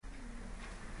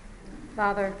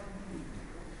Father,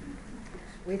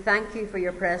 we thank you for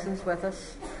your presence with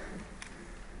us.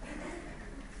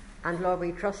 And Lord,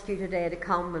 we trust you today to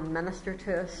come and minister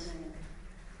to us.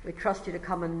 We trust you to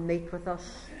come and meet with us.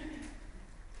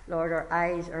 Lord, our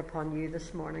eyes are upon you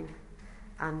this morning.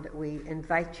 And we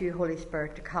invite you, Holy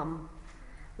Spirit, to come.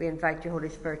 We invite you, Holy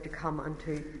Spirit, to come and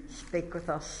to speak with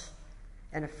us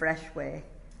in a fresh way.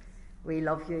 We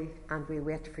love you and we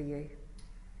wait for you.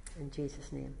 In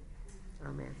Jesus' name,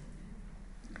 amen.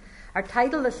 Our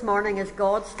title this morning is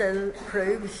God Still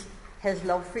Proves His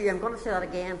Love for You. I'm going to say that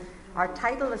again. Our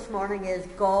title this morning is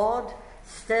God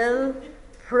Still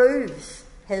Proves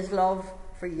His Love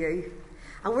for You.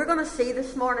 And we're going to see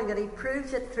this morning that He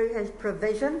proves it through His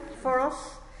provision for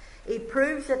us. He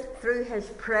proves it through His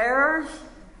prayers.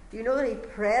 Do you know that He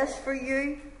prays for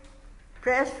you?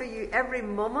 Prays for you every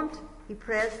moment. He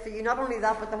prays for you. Not only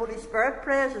that, but the Holy Spirit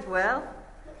prays as well.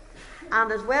 And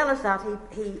as well as that,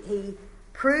 He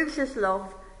proves His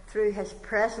love through His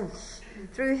presence,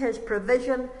 through His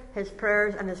provision, His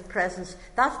prayers and His presence.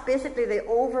 That's basically the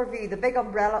overview, the big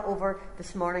umbrella over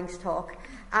this morning's talk.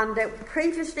 And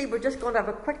previously we're just going to have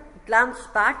a quick glance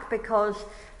back, because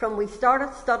from we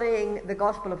started studying the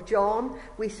Gospel of John,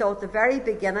 we saw at the very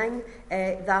beginning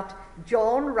that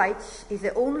John writes, he's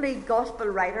the only Gospel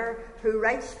writer who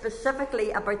writes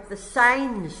specifically about the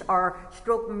signs or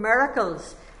stroke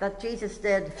miracles that Jesus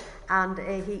did. And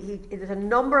there's a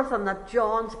number of them that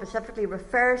John specifically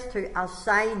refers to as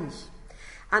signs.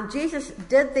 And Jesus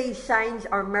did these signs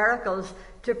or miracles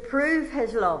to prove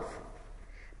His love,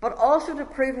 but also to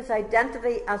prove His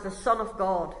identity as the Son of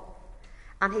God.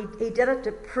 And he did it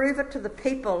to prove it to the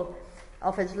people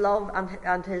of His love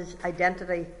and His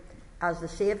identity as the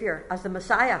Saviour, as the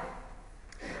Messiah.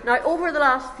 Now, over the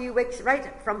last few weeks, right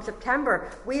from September,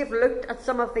 we have looked at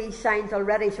some of these signs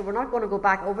already, so we're not going to go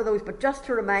back over those, but just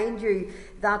to remind you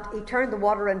that He turned the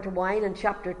water into wine in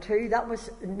chapter 2. That was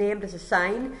named as a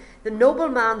sign. The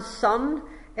nobleman's son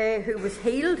who was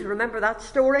healed, remember that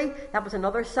story? That was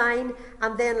another sign.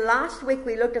 And then last week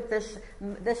we looked at this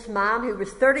man who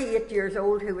was 38 years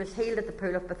old, who was healed at the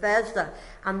pool of Bethesda,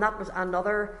 and that was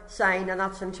another sign, and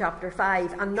that's in chapter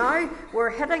 5. And now we're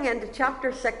heading into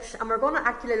chapter 6, and we're going to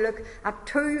actually look at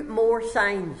 2 more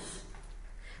signs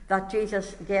that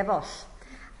Jesus gave us.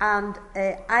 And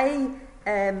I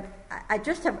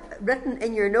just have written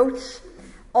in your notes,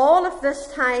 all of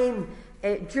this time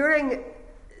during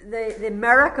the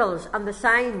miracles and the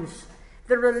signs,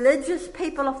 the religious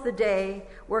people of the day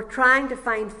were trying to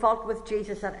find fault with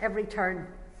Jesus at every turn,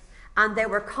 and they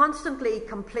were constantly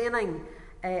complaining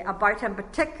about Him,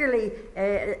 particularly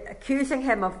accusing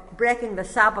Him of breaking the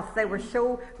Sabbath. They were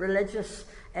so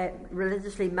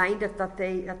religiously minded that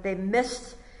they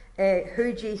missed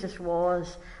who Jesus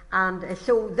was, and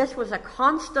so this was a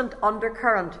constant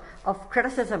undercurrent of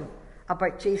criticism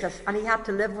about Jesus, and He had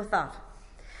to live with that.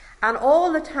 And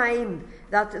all the time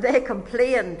that they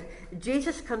complained,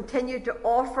 Jesus continued to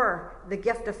offer the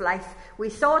gift of life. We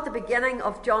saw at the beginning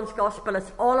of John's Gospel,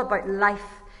 it's all about life.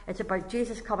 It's about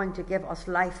Jesus coming to give us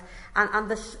life. And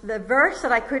the verse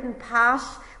that I couldn't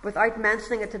pass without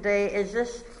mentioning it today is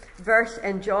this verse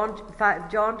in John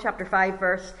chapter 5,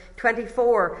 verse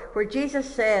 24, where Jesus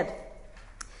said,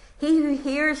 "He who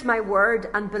hears my word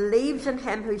and believes in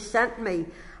Him who sent me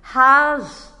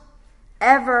has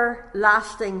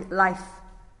everlasting life,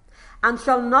 and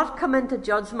shall not come into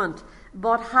judgment,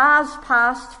 but has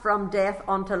passed from death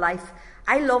unto life."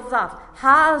 I love that.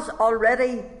 Has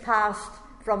already passed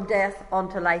from death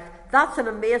unto life. That's an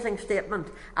amazing statement,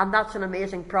 and that's an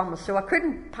amazing promise. So I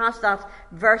couldn't pass that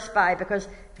verse by, because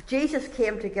Jesus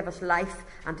came to give us life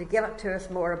and to give it to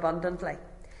us more abundantly.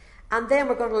 And then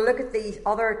we're going to look at these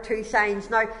other 2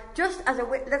 signs. Now, just as a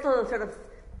little sort of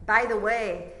by the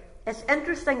way, it's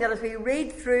interesting that as we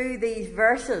read through these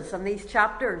verses and these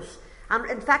chapters, and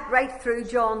in fact right through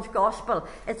John's Gospel,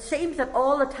 it seems that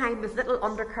all the time there's little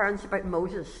undercurrents about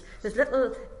Moses. There's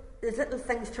little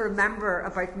things to remember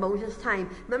about Moses'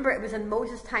 time. Remember, it was in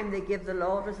Moses' time they gave the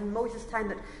law. It was in Moses'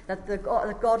 time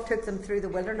that God took them through the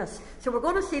wilderness. So we're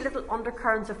going to see little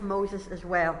undercurrents of Moses as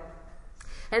well.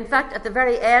 In fact, at the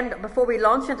very end, before we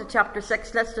launch into chapter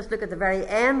 6, let's just look at the very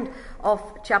end of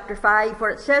chapter 5, where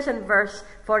it says in verse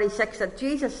 46 that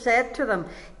Jesus said to them,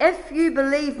 "If you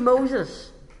believe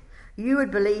Moses, you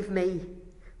would believe me,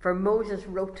 for Moses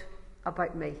wrote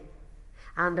about me."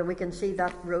 And we can see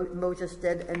that Moses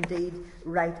did indeed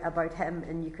write about him,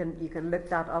 and you can look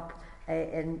that up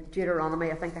in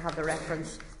Deuteronomy. I think I have the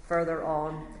reference further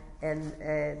on in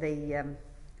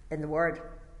the Word.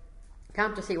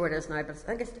 Can't just see where it is now, but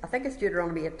I think it's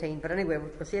Deuteronomy 18, but anyway,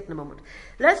 we'll see it in a moment.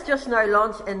 Let's just now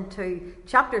launch into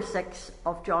chapter 6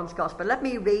 of John's Gospel. Let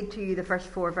me read to you the first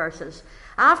 4 verses.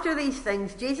 After these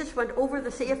things, Jesus went over the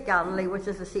Sea of Galilee, which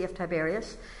is the Sea of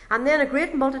Tiberias, and then a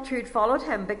great multitude followed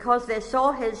him, because they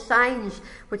saw his signs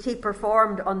which he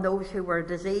performed on those who were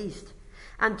diseased.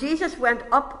 And Jesus went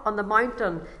up on the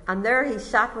mountain, and there he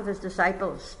sat with his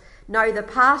disciples. Now the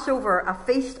Passover, a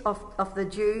feast of the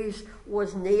Jews,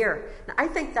 was near. Now, I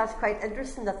think that's quite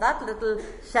interesting that little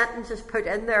sentence is put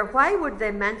in there. Why would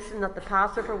they mention that the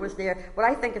Passover was near? Well,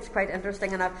 I think it's quite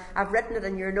interesting, and I've written it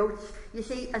in your notes. You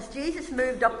see, as Jesus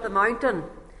moved up the mountain,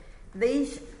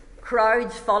 these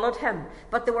crowds followed him,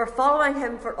 but they were following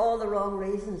him for all the wrong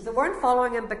reasons. They weren't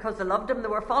following him because they loved him. They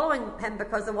were following him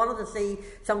because they wanted to see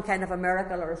some kind of a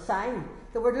miracle or a sign.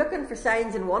 They were looking for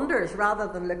signs and wonders rather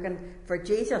than looking for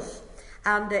Jesus.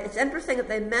 And it's interesting that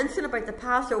they mention about the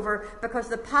Passover, because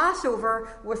the Passover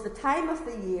was the time of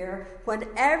the year when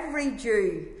every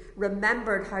Jew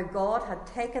remembered how God had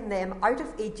taken them out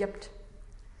of Egypt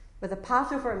with a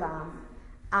Passover lamb,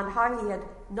 and how he had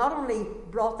not only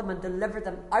brought them and delivered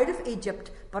them out of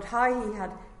Egypt, but how he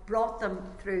had brought them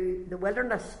through the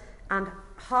wilderness, and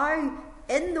how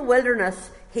in the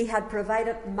wilderness he had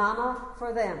provided manna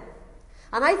for them.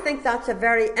 And I think that's a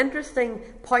very interesting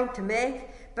point to make,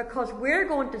 because we're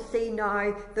going to see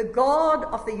now the God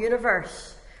of the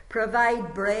universe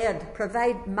provide bread.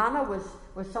 Provide manna was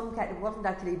some kind. It wasn't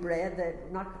actually bread.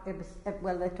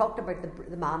 They talked about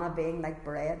the manna being like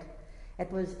bread.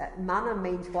 It was manna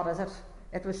means, what is it?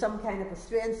 It was some kind of a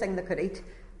strange thing they could eat,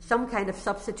 some kind of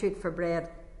substitute for bread.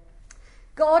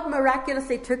 God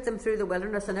miraculously took them through the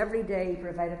wilderness, and every day he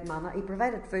provided manna. He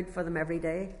provided food for them every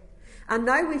day. And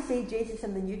now we see Jesus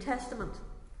in the New Testament.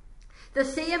 The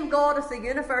same God of the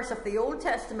universe of the Old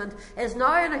Testament is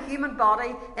now in a human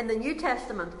body in the New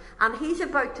Testament, and he's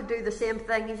about to do the same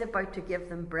thing. He's about to give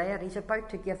them bread. He's about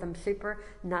to give them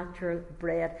supernatural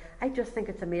bread. I just think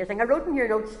it's amazing. I wrote in your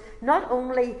notes, not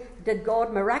only did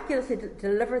God miraculously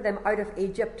deliver them out of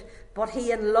Egypt, but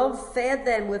he in love fed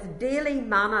them with daily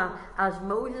manna as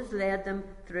Moses led them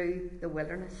through the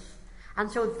wilderness. And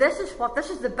so this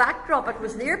is the backdrop. It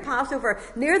was near Passover,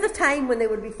 near the time when they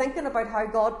would be thinking about how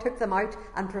God took them out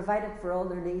and provided for all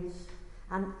their needs.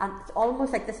 And it's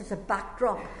almost like this is a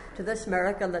backdrop to this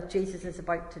miracle that Jesus is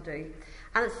about to do.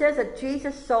 And it says that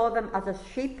Jesus saw them as a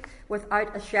sheep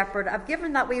without a shepherd. I've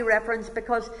given that wee reference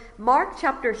because Mark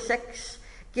chapter 6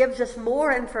 gives us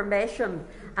more information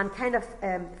and kind of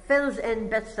fills in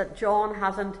bits that John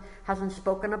hasn't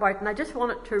spoken about. And I just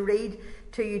wanted to read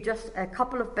to you just a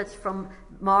couple of bits from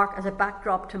Mark as a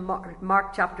backdrop to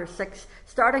Mark chapter 6,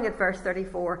 starting at verse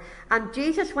 34. And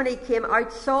Jesus, when he came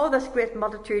out, saw this great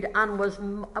multitude and was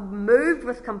moved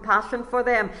with compassion for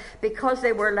them, because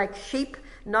they were like sheep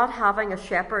not having a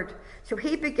shepherd. So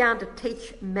he began to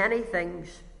teach many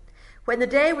things. When the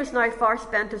day was now far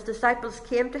spent, his disciples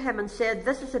came to him and said,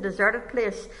 "This is a deserted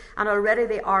place, and already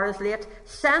the hour is late.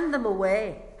 Send them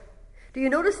away." Do you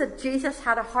notice that Jesus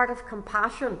had a heart of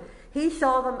compassion? He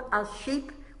saw them as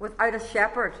sheep without a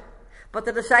shepherd. But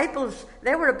the disciples,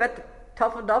 they were a bit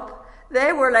toughened up.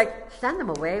 They were like, "Send them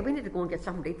away. We need to go and get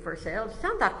something to eat for ourselves.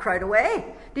 Send that crowd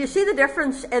away." Do you see the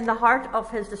difference in the heart of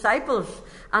his disciples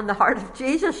and the heart of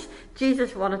Jesus?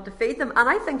 Jesus wanted to feed them. And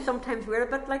I think sometimes we're a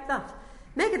bit like that.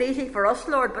 Make it easy for us,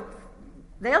 Lord, but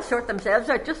they'll sort themselves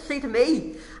out. Just see to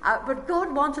me. But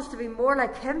God wants us to be more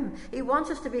like him. He wants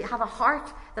us to have a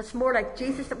heart that's more like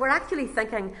Jesus, that we're actually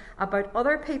thinking about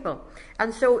other people.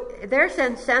 And so they're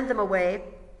saying, send them away,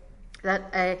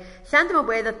 that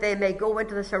they may go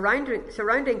into the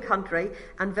surrounding country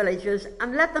and villages,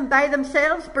 and let them buy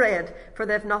themselves bread, for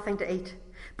they have nothing to eat.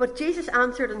 But Jesus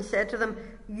answered and said to them,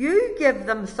 "You give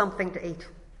them something to eat."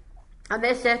 And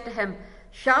they said to him,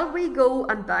 "Shall we go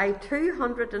and buy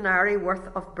 200 denarii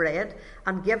worth of bread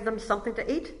and give them something to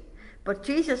eat?" But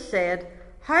Jesus said,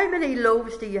 "How many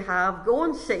loaves do you have? Go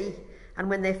and see." And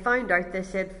when they found out, they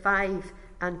said, 5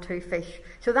 and 2 fish.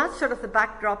 So that's sort of the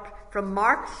backdrop from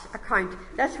Mark's account.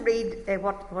 Let's read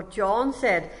what John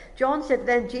said. John said,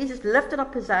 "Then Jesus lifted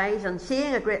up his eyes, and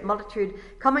seeing a great multitude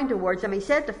coming towards him, he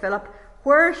said to Philip,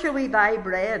 'Where shall we buy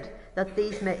bread that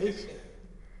these may eat?'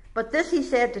 But this he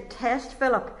said to test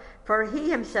Philip, for he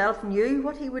himself knew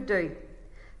what he would do.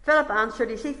 Philip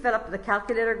answered, you see Philip, the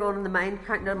calculator going in the mind,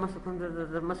 counting it, must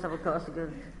have a cost.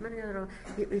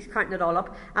 He's counting it all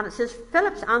up. And it says,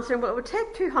 Philip's answering, well, it would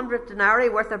take 200 denarii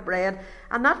worth of bread,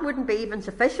 and that wouldn't be even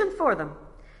sufficient for them,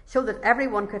 so that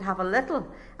everyone could have a little.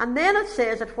 And then it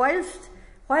says that whilst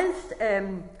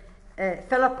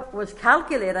Philip was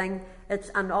calculating,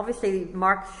 And obviously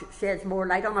Mark sheds more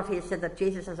light on it. He said that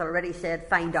Jesus has already said,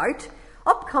 find out.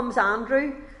 Up comes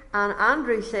Andrew, and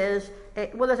Andrew says,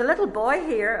 well, there's a little boy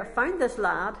here. I found this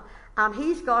lad, and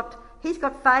he's got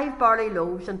 5 barley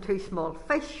loaves and 2 small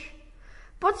fish.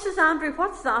 But, says Andrew,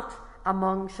 what's that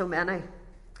among so many?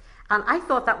 And I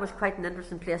thought that was quite an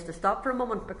interesting place to stop for a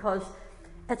moment, because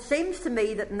it seems to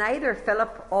me that neither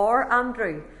Philip or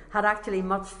Andrew had actually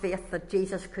much faith that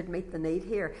Jesus could meet the need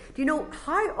here. Do you know,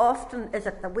 how often is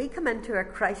it that we come into a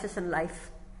crisis in life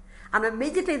and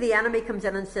immediately the enemy comes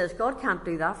in and says, God can't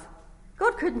do that.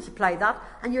 God couldn't supply that.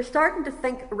 And you're starting to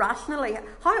think rationally.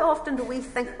 How often do we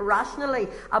think rationally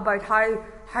about how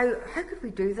could we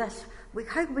do this?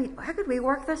 How could we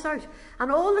work this out?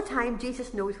 And all the time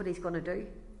Jesus knows what he's going to do.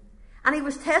 And he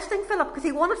was testing Philip because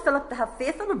he wanted Philip to have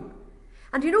faith in him.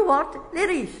 And you know what,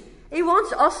 ladies? He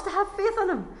wants us to have faith in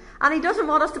him. And he doesn't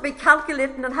want us to be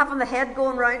calculating and having the head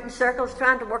going round in circles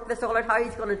trying to work this all out, how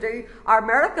he's going to do our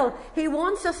miracle. He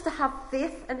wants us to have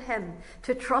faith in him,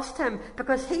 to trust him,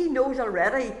 because he knows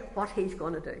already what he's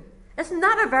going to do. Isn't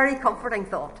that a very comforting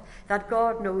thought, that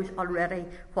God knows already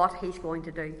what he's going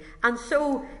to do? And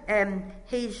so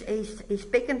he's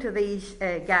speaking to these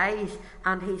guys,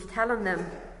 and he's telling them,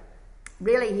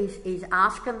 really he's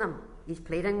asking them, he's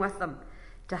pleading with them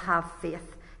to have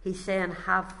faith. He's saying,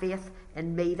 have faith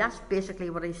in me. That's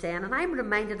basically what he's saying. And I'm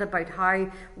reminded about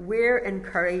how we're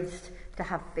encouraged to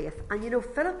have faith. And you know,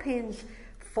 Philippians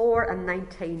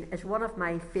 4:19 is one of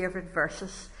my favourite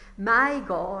verses. My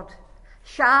God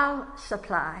shall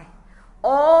supply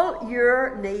all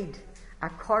your need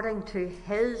according to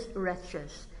his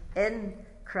riches in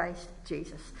Christ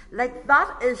Jesus. Like,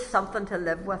 that is something to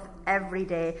live with every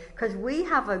day, because we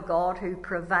have a God who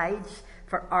provides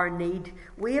for our need.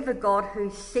 We have a God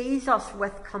who sees us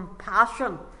with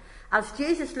compassion. As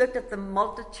Jesus looked at the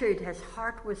multitude, his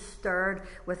heart was stirred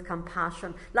with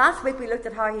compassion. Last week we looked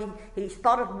at how he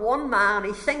spotted one man.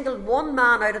 He singled one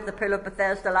man out of the pool of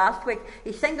Bethesda last week.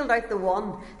 He singled out the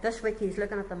one. This week he's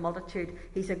looking at the multitude.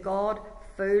 He's a God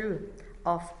full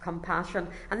of compassion.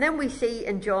 And then we see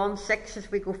in John 6, as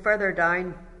we go further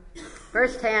down,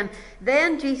 verse 10,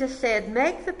 then Jesus said,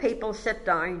 make the people sit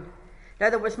down. Now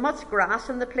there was much grass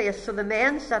in the place, so the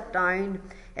men sat down,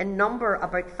 in number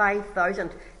about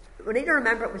 5,000. We need to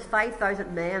remember it was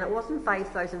 5,000 men. It wasn't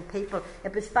 5,000 people.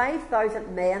 It was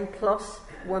 5,000 men plus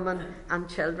women and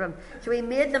children. So he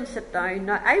made them sit down.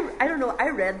 Now, I don't know, I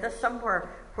read this somewhere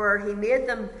where he made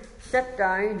them sit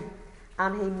down,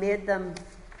 and he made them,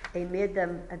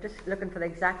 I'm just looking for the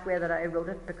exact way that I wrote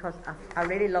it, because I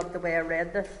really loved the way I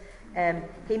read this.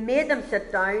 He made them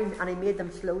sit down, and he made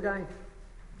them slow down.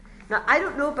 Now, I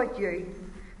don't know about you,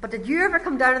 but did you ever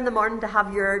come down in the morning to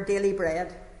have your daily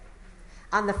bread?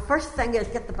 And the first thing is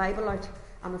get the Bible out.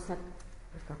 And it's like,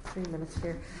 we've got 3 minutes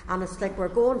here. And it's like we're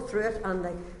going through it, and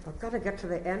like, I've got to get to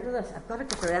the end of this. I've got to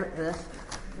get to the end of this.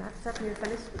 That's it, and you're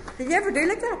finished. Did you ever do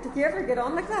like that? Did you ever get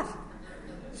on like that?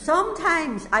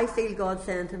 Sometimes I feel God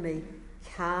saying to me,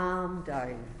 calm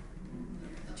down.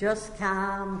 Just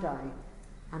calm down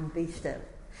and be still.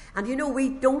 And you know, we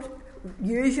don't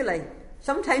usually...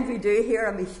 Sometimes we do hear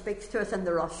him, he speaks to us in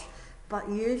the rush, but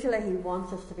usually he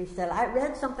wants us to be still. I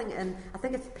read something in, I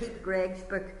think it's Pete Greig's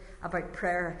book about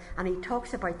prayer, and he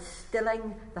talks about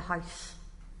stilling the house.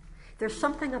 There's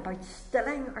something about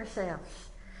stilling ourselves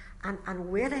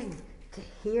and waiting to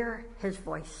hear his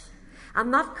voice.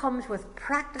 And that comes with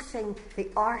practicing the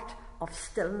art of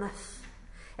stillness.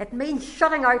 It means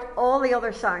shutting out all the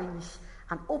other sounds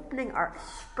and opening our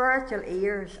spiritual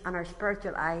ears and our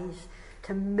spiritual eyes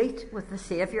to meet with the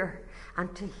Saviour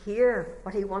and to hear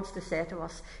what he wants to say to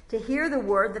us, to hear the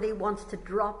word that he wants to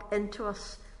drop into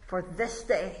us for this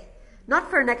day.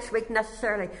 Not for next week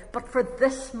necessarily, but for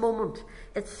this moment.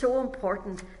 It's so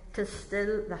important to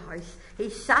still the house.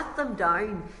 He sat them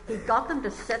down, he got them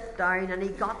to sit down, and he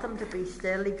got them to be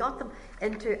still. He got them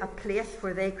into a place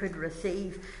where they could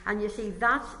receive. And you see,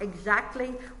 that's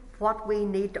exactly what we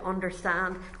need to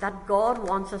understand, that God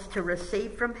wants us to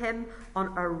receive from him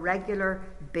on a regular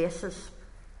basis.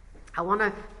 I want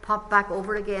to pop back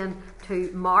over again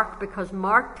to Mark, because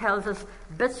Mark tells us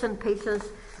bits and pieces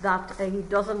that he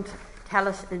doesn't tell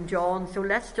us in John. So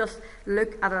let's just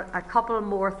look at a couple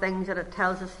more things that it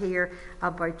tells us here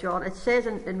about John. It says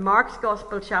in Mark's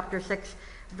Gospel, chapter 6,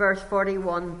 verse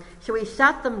 41, so he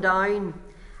sat them down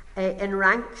in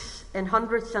ranks, in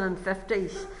hundreds and in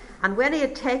fifties. And when he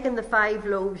had taken the 5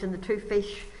 loaves and the 2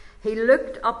 fish, he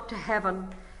looked up to heaven,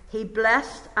 he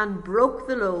blessed and broke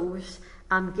the loaves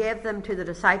and gave them to the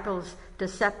disciples to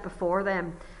set before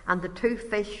them. And the 2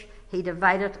 fish he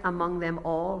divided among them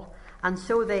all. And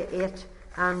so they ate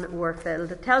and were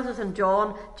filled. It tells us in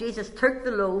John, Jesus took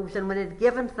the loaves, and when he had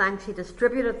given thanks, he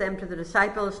distributed them to the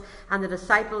disciples, and the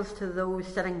disciples to those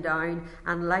sitting down,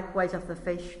 and likewise of the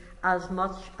fish, as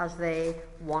much as they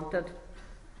wanted.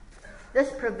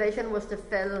 This provision was to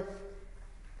fill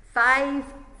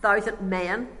 5,000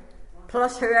 men,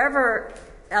 plus whoever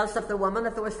else of the women.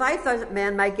 If there was 5,000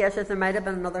 men, my guess is there might have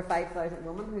been another 5,000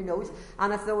 women, who knows?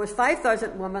 And if there was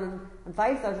 5,000 women and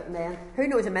 5,000 men, who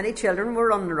knows how many children were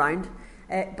running around?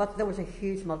 But there was a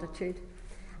huge multitude.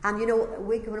 And you know,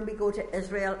 when we go to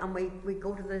Israel and we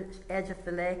go to the edge of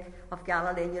the lake of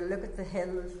Galilee, and you look at the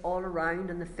hills all around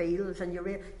and the fields, and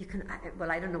you can,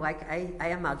 well, I don't know, I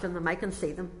imagine them, I can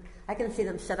see them. I can see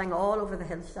them sitting all over the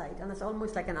hillside, and it's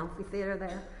almost like an amphitheatre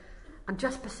there. And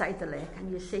just beside the lake,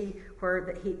 and you see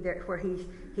where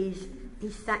he's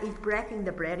breaking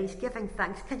the bread, he's giving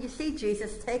thanks. Can you see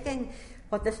Jesus taking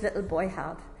what this little boy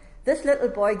had? This little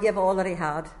boy gave all that he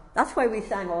had. That's why we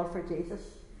sang All for Jesus.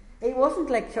 He wasn't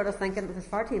like sort of thinking, there's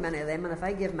far too many of them, and if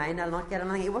I give mine, I'll not get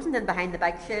anything. He wasn't in behind the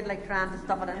back shed like trying to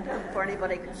stuff it into him before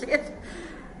anybody could see it.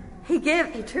 He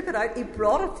took it out, he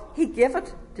brought it, he gave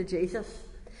it to Jesus.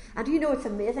 And do you know, it's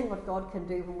amazing what God can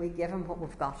do when we give him what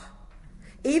we've got.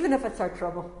 Even if it's our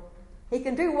trouble. He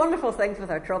can do wonderful things with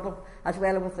our trouble, as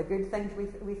well as with the good things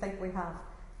we think we have.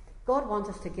 God wants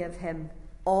us to give him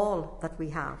all that we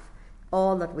have,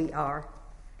 all that we are.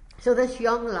 So this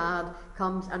young lad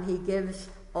comes and he gives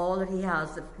all that he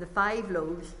has, the 5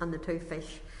 loaves and the 2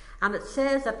 fish. And it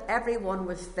says that everyone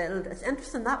was filled. It's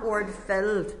interesting, that word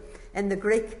filled in the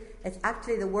Greek, it's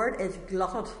actually, the word is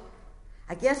glutted.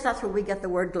 I guess that's where we get the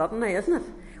word gluttony, isn't it?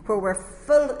 Where we're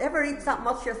filled. Ever eat that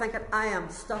much you're thinking, I am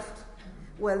stuffed?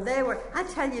 Well, I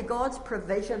tell you, God's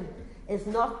provision is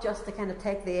not just to kind of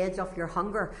take the edge off your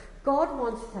hunger. God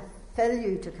wants to fill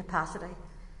you to capacity.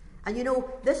 And you know,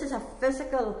 this was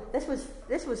physical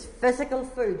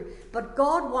food, but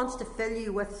God wants to fill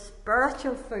you with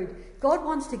spiritual food. God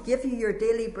wants to give you your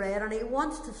daily bread, and he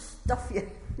wants to stuff you.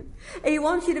 He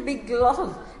wants you to be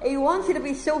glutted. He wants you to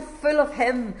be so full of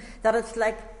him that it's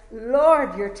like,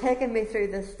 Lord, you're taking me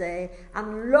through this day,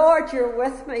 and Lord, you're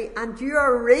with me, and you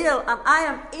are real, and I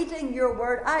am eating your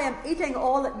word. I am eating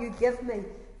all that you give me,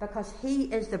 because he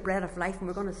is the bread of life, and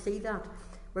we're going to see that.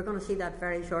 We're going to see that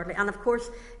very shortly. And of course,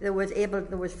 there was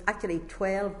actually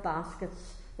 12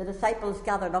 baskets. The disciples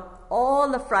gathered up all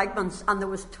the fragments, and there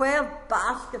was 12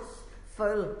 baskets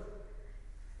full.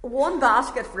 1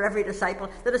 basket for every disciple.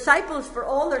 The disciples, for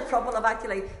all their trouble of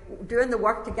actually doing the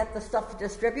work to get the stuff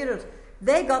distributed,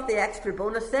 they got the extra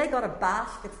bonus. They got a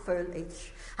basket full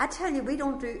each. I tell you, we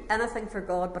don't do anything for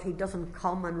God, but he doesn't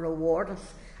come and reward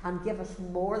us and give us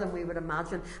more than we would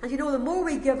imagine. And you know, the more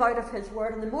we give out of his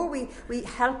word, and the more we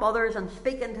help others and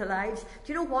speak into lives,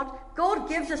 do you know what? God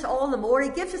gives us all the more. He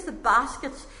gives us the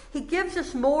baskets. He gives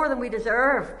us more than we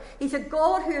deserve. He's a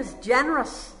God who is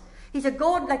generous. He's a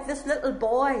God like this little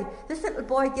boy. This little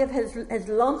boy gave his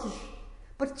lunch,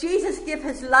 but Jesus gave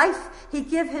his life. He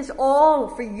gave his all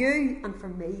for you and for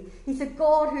me. He's a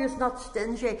God who is not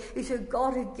stingy. He's a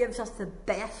God who gives us the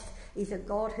best. He's a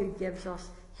God who gives us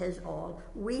his all.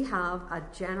 We have a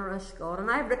generous God. And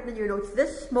I've written in your notes,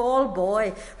 this small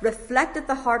boy reflected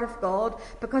the heart of God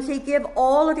because he gave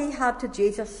all that he had to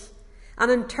Jesus.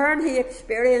 And in turn he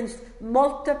experienced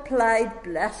multiplied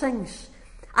blessings.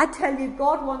 I tell you,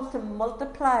 God wants to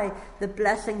multiply the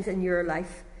blessings in your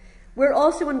life. We're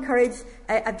also encouraged,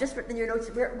 I've just written in your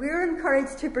notes, we're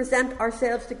encouraged to present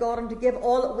ourselves to God and to give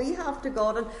all that we have to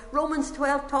God. And Romans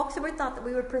 12 talks about that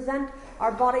we would present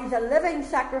our bodies a living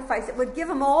sacrifice. It would give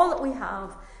him all that we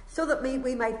have, so that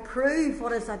we might prove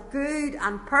what is a good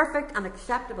and perfect and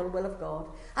acceptable will of God.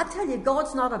 I tell you,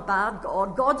 God's not a bad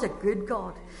God. God's a good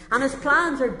God. And his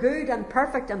plans are good and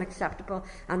perfect and acceptable,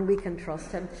 and we can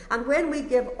trust him. And when we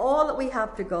give all that we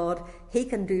have to God, he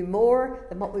can do more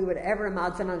than what we would ever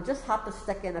imagine. And I just have to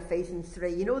stick in Ephesians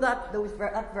 3. You know that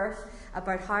verse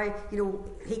about how, you know,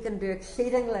 he can do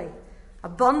exceedingly,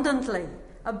 abundantly,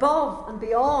 above and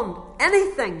beyond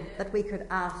anything that we could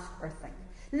ask or think.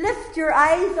 Lift your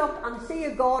eyes up and see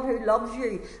a God who loves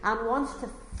you and wants to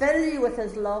fill you with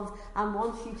his love and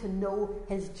wants you to know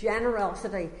his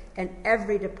generosity in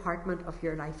every department of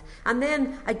your life. And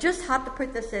then I just had to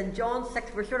put this in John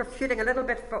 6. We're sort of shooting a little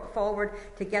bit forward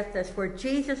to get this, where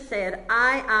Jesus said,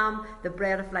 I am the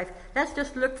bread of life. Let's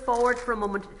just look forward for a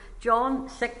moment. John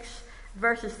 6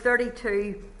 verses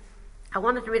 32. I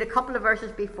wanted to read a couple of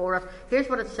verses before it. Here's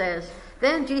what it says.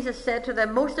 Then Jesus said to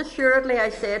them, most assuredly I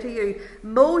say to you,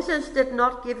 Moses did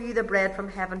not give you the bread from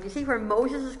heaven. Do you see where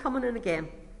Moses is coming in again?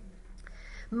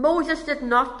 Moses did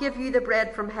not give you the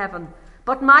bread from heaven,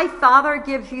 But my Father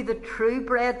gives you the true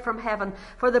bread from heaven.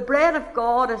 For the bread of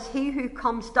God is he who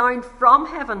comes down from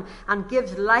heaven and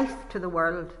gives life to the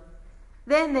world."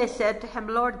 Then they said to him,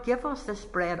 "Lord, give us this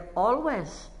bread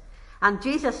always." And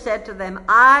Jesus said to them,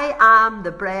 "I am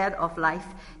the bread of life.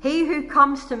 He who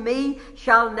comes to me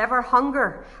shall never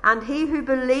hunger, and he who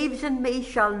believes in me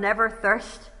shall never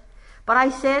thirst. But I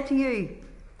say to you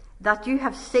that you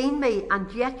have seen me,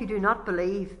 and yet you do not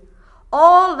believe.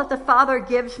 All that the Father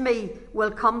gives me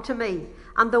will come to me,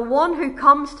 and the one who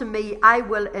comes to me I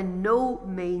will in no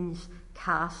means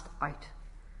cast out."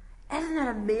 Isn't it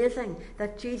amazing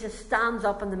that Jesus stands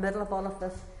up in the middle of all of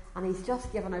this, and he's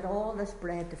just given out all this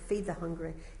bread to feed the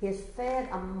hungry. He has fed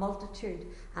a multitude,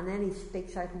 and then he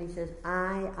speaks out and he says,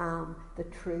 "I am the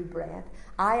true bread.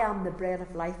 I am the bread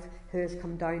of life who has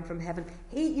come down from heaven."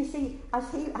 You see,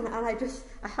 and I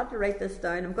had to write this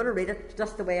down. I'm going to read it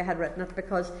just the way I had written it,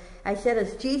 because I said,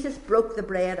 as Jesus broke the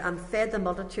bread and fed the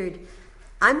multitude,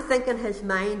 I'm thinking his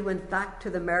mind went back to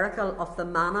the miracle of the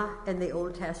manna in the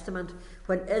Old Testament,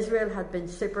 when Israel had been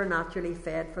supernaturally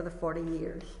fed for the 40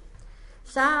 years.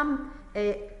 Psalm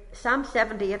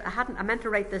 78, I meant to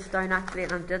write this down actually,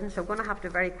 and I didn't, so I'm going to have to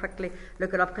very quickly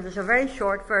look it up, because it's a very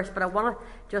short verse, but I want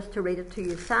just to read it to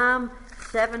you. Psalm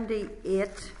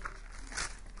 78,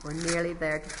 we're nearly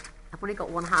there. I've only got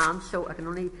one hand, so I can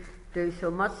only do so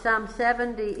much. Psalm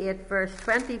 78, verse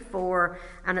 24,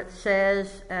 and it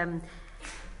says,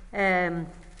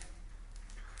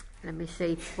 let me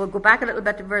see. We'll go back a little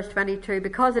bit to verse 22.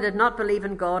 "Because they did not believe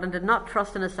in God and did not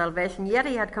trust in his salvation, yet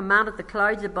he had commanded the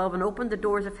clouds above and opened the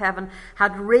doors of heaven,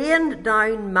 had rained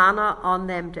down manna on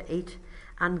them to eat,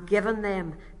 and given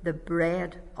them the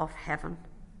bread of heaven.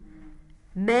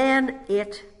 Men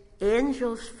ate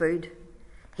angels' food.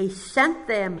 He sent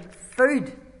them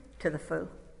food to the full."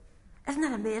 Isn't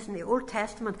that amazing? The Old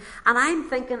Testament. And I'm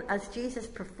thinking, as Jesus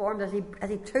performed, as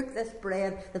he took this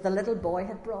bread that the little boy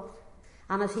had brought,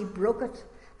 and as he broke it,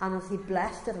 and as he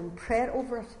blessed it and prayed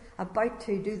over it, about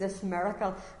to do this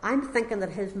miracle, I'm thinking that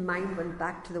his mind went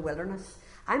back to the wilderness.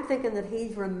 I'm thinking that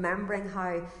he's remembering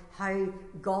how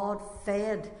God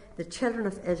fed the children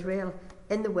of Israel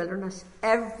in the wilderness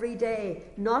every day,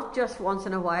 not just once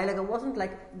in a while. Like, it wasn't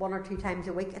like 1 or 2 times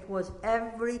a week. It was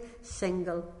every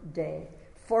single day.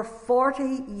 For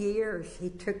 40 years he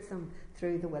took them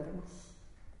through the wilderness.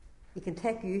 He can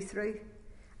take you through,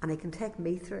 and he can take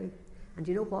me through. And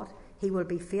you know what? He will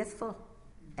be faithful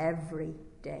every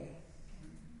day.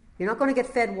 You're not going to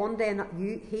get fed one day and not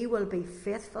you. He will be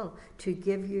faithful to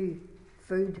give you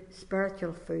food,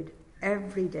 spiritual food,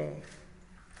 every day.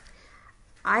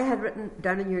 I had written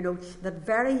down in your notes that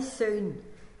very soon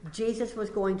Jesus was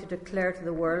going to declare to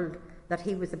the world that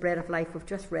he was the bread of life. We've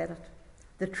just read it.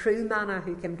 The true manna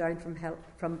who came down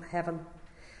from heaven.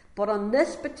 But on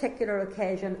this particular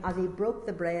occasion, as he broke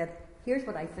the bread, here's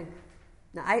what I think.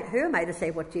 Now, who am I to say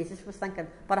what Jesus was thinking?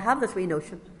 But I have this wee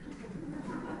notion.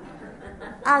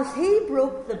 As he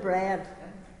broke the bread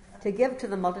to give to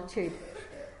the multitude,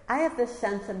 I have this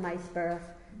sense in my spirit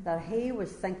that he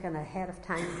was thinking ahead of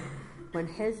time when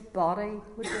his body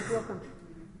would be broken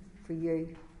for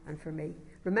you and for me.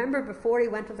 Remember, before he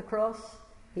went to the cross,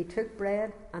 he took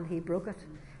bread and he broke it,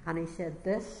 and he said,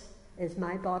 "This is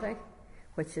my body,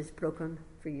 which is broken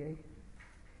for you."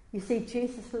 You see,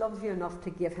 Jesus loves you enough to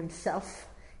give himself,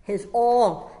 his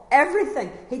all, everything.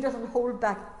 He doesn't hold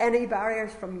back any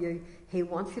barriers from you. He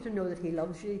wants you to know that he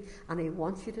loves you, and he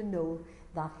wants you to know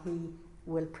that he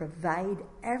will provide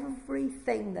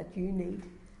everything that you need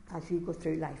as you go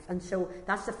through life. And so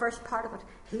that's the first part of it.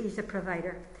 He's a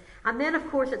provider. And then, of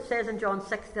course, it says in John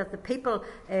 6 that the people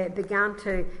began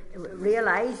to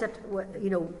realise that,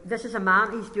 this is a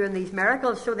man, he's doing these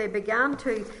miracles. So they began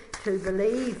to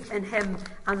believe in him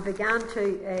and began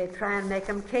to try and make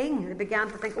him king. They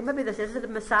began to think, maybe this isn't the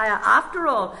Messiah after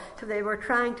all. So they were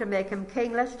trying to make him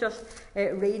king. Let's just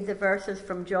read the verses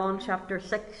from John chapter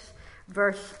 6,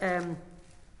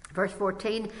 verse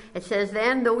 14, it says,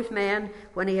 "Then those men,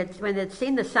 when they had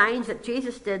seen the signs that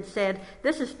Jesus did, said,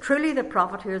 'This is truly the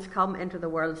prophet who has come into the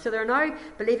world.'" So they're now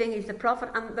believing he's the prophet,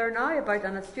 and they're now about,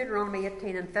 and it's Deuteronomy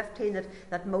 18 and 15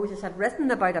 that Moses had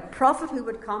written about a prophet who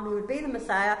would come, who would be the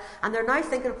Messiah, and they're now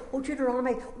thinking,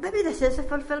 Deuteronomy, maybe this is a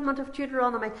fulfillment of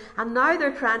Deuteronomy, and now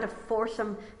they're trying to force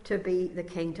him to be the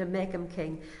king, to make him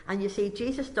king. And you see,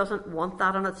 Jesus doesn't want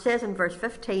that, and it says in verse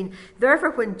 15,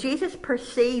 "Therefore when Jesus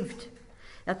perceived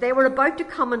that they were about to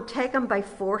come and take him by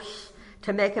force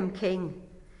to make him king,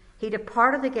 he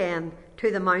departed again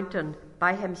to the mountain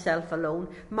by himself alone."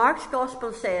 Mark's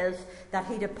gospel says that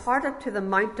he departed to the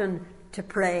mountain to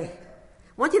pray.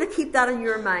 want you to keep that in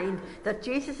your mind, that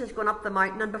Jesus is going up the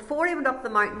mountain. And before he went up the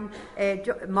mountain,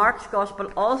 Mark's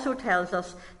Gospel also tells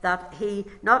us that he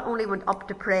not only went up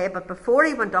to pray, but before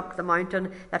he went up the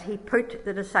mountain, that he put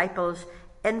the disciples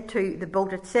into the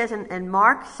boat. It says in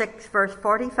Mark 6 verse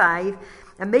 45,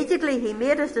 immediately he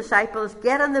made his disciples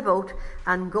get in the boat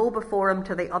and go before him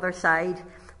to the other side,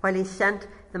 while he sent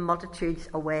the multitudes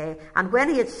away. And when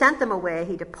he had sent them away,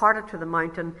 he departed to the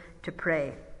mountain to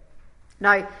pray.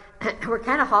 Now, we're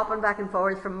kind of hopping back and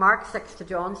forwards from Mark 6 to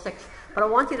John 6, but I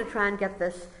want you to try and get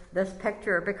this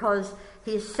picture, because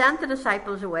he sent the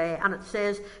disciples away, and it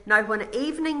says, now when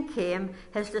evening came,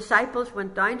 his disciples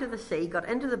went down to the sea, got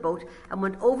into the boat, and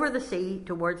went over the sea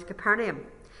towards Capernaum.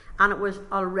 And it was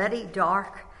already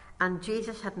dark, and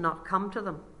Jesus had not come to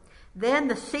them. Then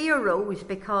the sea arose,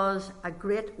 because a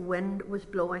great wind was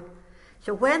blowing.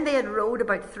 So when they had rowed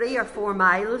about 3 or 4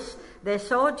 miles, they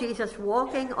saw Jesus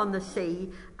walking on the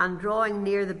sea and drawing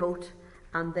near the boat,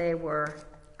 and they were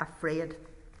afraid.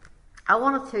 I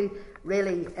wanted to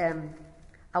really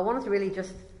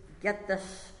just get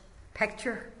this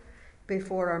picture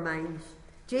before our minds.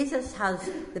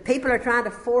 The people are trying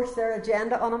to force their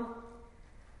agenda on him.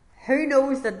 Who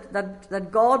knows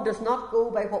that God does not go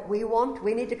by what we want?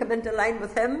 We need to come into line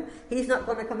with him. He's not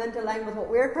going to come into line with what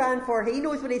we're praying for. He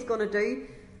knows what he's going to do.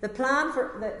 The plan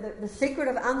for the secret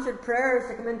of answered prayer is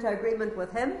to come into agreement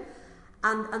with him.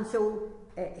 And so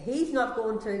he's not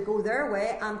going to go their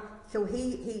way. And so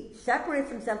he separates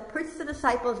himself, puts the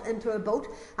disciples into a boat,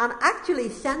 and actually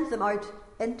sends them out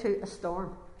into a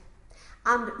storm.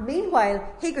 And meanwhile,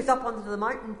 he goes up onto the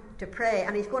mountain to pray,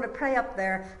 and he's going to pray up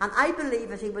there. And I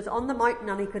believe as he was on the mountain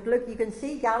and he could look, you can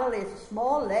see Galilee. It's a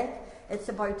small lake. It's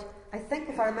about, I think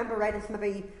if I remember right, it's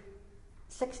maybe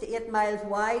 6 to 8 miles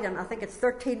wide, and I think it's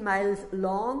 13 miles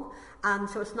long. And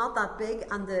so it's not that big,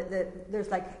 and there's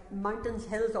like mountains,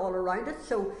 hills all around it.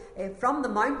 So from the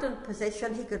mountain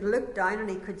position, he could look down and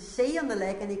he could see on the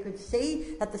lake, and he could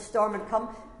see that the storm had come.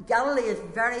 Galilee is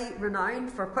very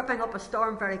renowned for whipping up a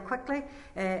storm very quickly,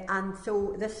 and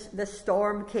so this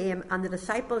storm came, and the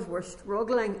disciples were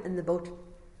struggling in the boat.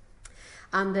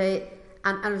 And it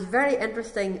was very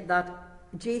interesting that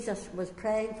Jesus was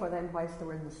praying for them whilst they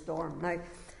were in the storm. Now,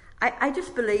 I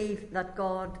just believe that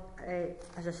God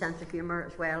has a sense of humour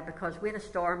as well, because we had a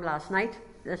storm last night,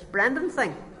 this Brendan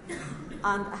thing.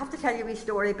 And I have to tell you a wee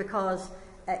story, because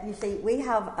you see, we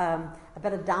have a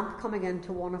bit of damp coming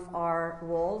into one of our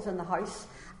walls in the house,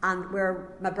 and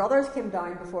where my brothers came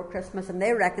down before Christmas, and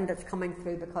they reckoned it's coming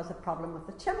through because of a problem with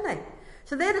the chimney.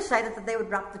 So they decided that they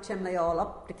would wrap the chimney all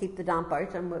up to keep the damp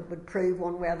out, and would prove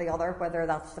one way or the other whether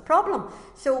that's the problem.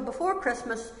 So before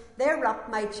Christmas, they wrapped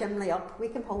my chimney up. We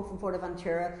came home from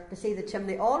Fuerteventura to see the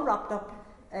chimney all wrapped up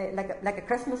like a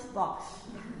Christmas box.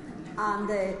 And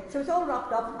so it's all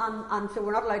wrapped up, and so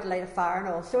we're not allowed to light a fire and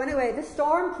all. So anyway, the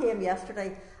storm came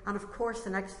yesterday, and of course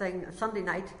the next thing, Sunday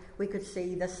night, we could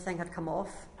see this thing had come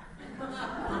off.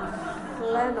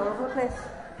 Flying all over the place.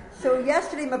 So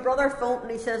yesterday my brother phoned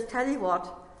and he says, tell you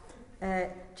what,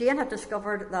 Jane had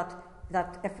discovered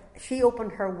that if she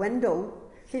opened her window,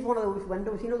 she's one of those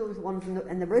windows, you know those ones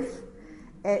in the roof,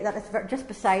 that it's just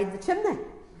beside the chimney.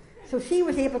 So she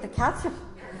was able to catch it,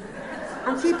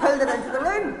 and she pulled it into the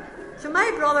room. So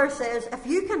my brother says, if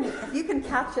you can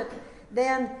catch it,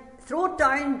 then throw it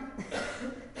down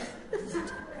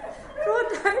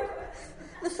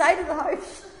the side of the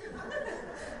house,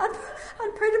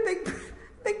 and put a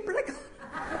big brick on.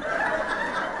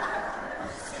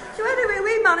 So anyway,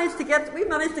 we managed to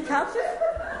catch it.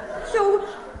 So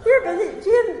we're busy.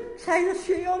 Jane tying the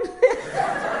shoe on,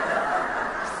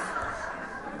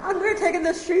 and we're taking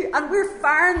the shoe and we're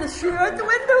firing the shoe out the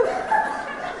window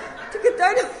to get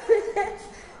down over the edge.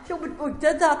 So we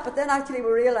did that, but then actually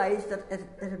we realised that it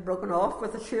had broken off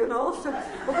with the shoe and all. So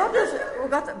we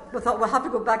thought we'll have to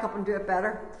go back up and do it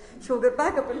better. So we got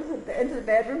back up into the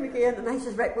bedroom again, and I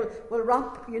says, right, we'll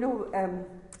wrap,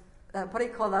 what do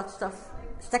you call that stuff?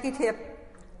 Sticky tape.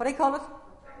 What do you call it?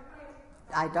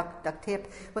 Duct tape.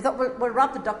 We thought we'll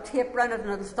wrap the duct tape around it, and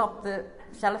it'll stop the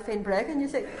cellophane breaking, you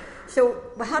see. So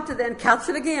we had to then catch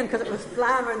it again because it was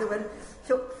flying around the wind.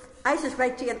 So I says,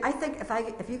 right, Jane, I think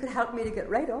if you could help me to get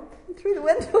right up and through the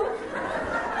window.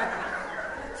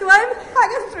 So I'm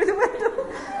hanging through the window,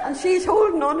 and she's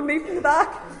holding on to me from the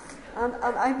back, and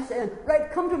I'm saying, right,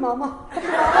 come to Mama. Come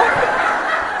to Mama.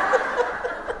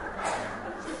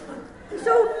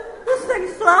 So this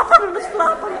thing's flapping and it's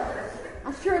flapping,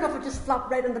 and sure enough, it just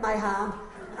flapped right into my hand,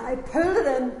 and I pulled it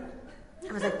in.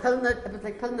 It was like pulling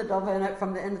the dove in out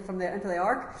into the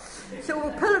ark. So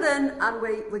we pulled it in, and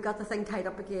we got the thing tied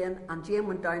up again, and Jane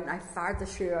went down, and I fired the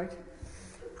shoe out.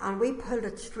 and we pulled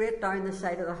it straight down the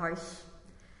side of the house.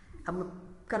 And we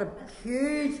got a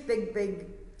huge, big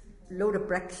load of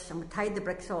bricks, and we tied the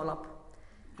bricks all up.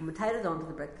 And we tied it onto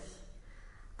the bricks.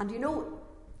 And you know,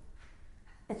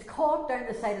 it's caught down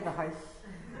the side of the house.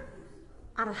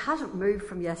 And it hasn't moved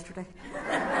from yesterday.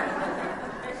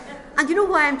 And you know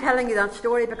why I'm telling you that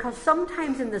story? Because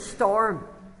sometimes in the storm,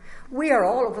 we are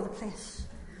all over the place.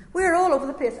 We are all over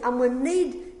the place. And we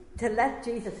need to let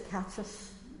Jesus catch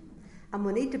us. And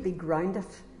we need to be grounded.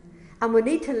 And we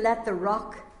need to let the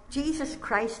rock, Jesus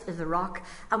Christ is the rock,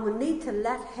 and we need to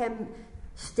let him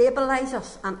stabilise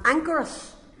us and anchor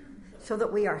us so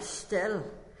that we are still,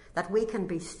 that we can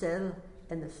be still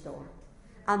in the storm.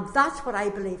 And that's what I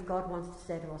believe God wants to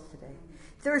say to us today.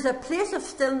 There's a place of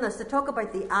stillness to talk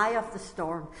about the eye of the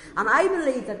storm. And I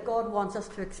believe that God wants us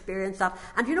to experience that.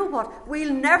 And you know what?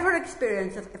 We'll never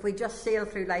experience it if we just sail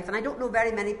through life. And I don't know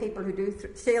very many people who do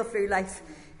sail through life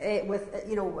with,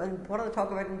 and what do they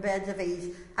talk about in beds of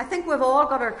ease? I think we've all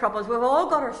got our troubles. We've all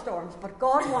got our storms. But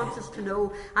God wants us to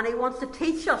know, and he wants to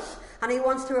teach us, and he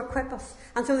wants to equip us.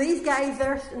 And so these guys,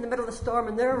 they're in the middle of the storm,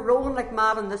 and they're rowing like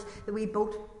mad in the wee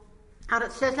boat. And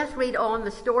it says, let's read on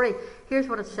the story. Here's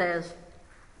what it says.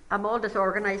 I'm all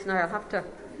disorganised now. I'll have to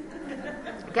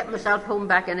get myself home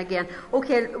back in again.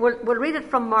 Okay, we'll read it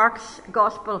from Mark's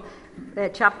Gospel,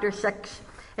 chapter 6.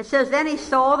 It says, then he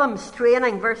saw them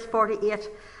straining, verse 48,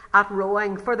 at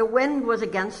rowing, for the wind was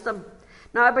against them.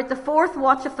 Now about the 4th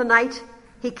watch of the night,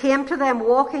 he came to them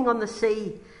walking on the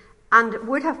sea, and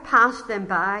would have passed them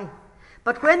by.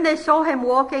 But when they saw him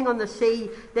walking on the sea,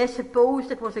 they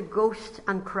supposed it was a ghost,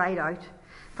 and cried out.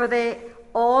 For they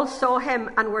all saw him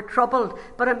and were troubled.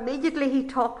 But immediately he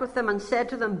talked with them and said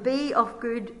to them, be of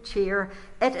good cheer.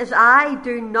 It is I,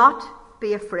 do not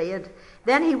be afraid.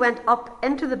 Then he went up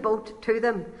into the boat to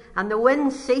them, and the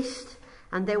wind ceased,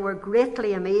 and they were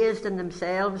greatly amazed in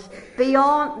themselves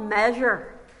beyond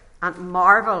measure, and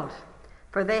marvelled,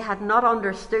 for they had not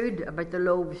understood about the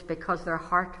loaves, because their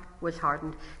heart was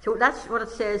hardened. So that's what it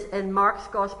says in Mark's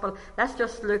Gospel. Let's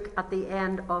just look at the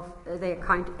end of the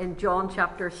account in John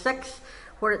chapter 6,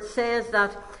 where it says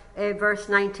that, verse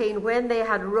 19, when they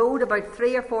had rowed about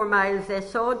 3 or 4 miles, they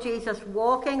saw Jesus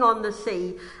walking on the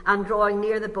sea and drawing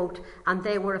near the boat, and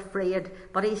they were afraid.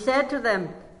 But he said to them,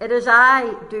 it is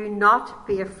I, do not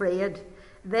be afraid.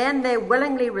 Then they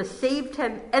willingly received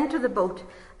him into the boat,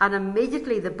 and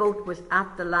immediately the boat was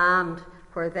at the land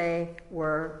where they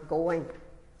were going.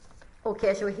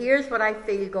 Okay, so here's what I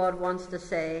feel God wants to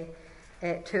say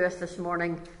to us this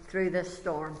morning through this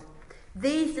storm.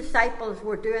 These disciples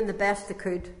were doing the best they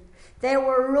could. They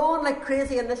were rowing like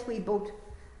crazy in this wee boat,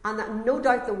 and no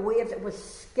doubt the waves, it was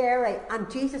scary, and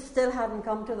Jesus still hadn't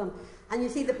come to them. And you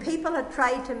see, the people had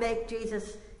tried to make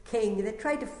Jesus king. They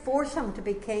tried to force him to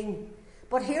be king.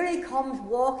 But here he comes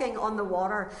walking on the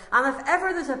water. And if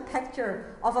ever there's a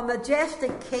picture of a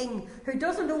majestic king who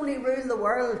doesn't only rule the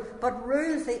world, but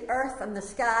rules the earth and the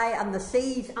sky and the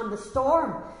seas and the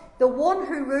storm, the one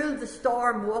who ruled the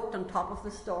storm walked on top of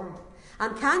the storm.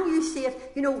 And can you see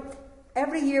it? You know,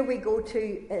 every year we go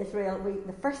to Israel,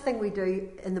 the first thing we do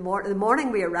in the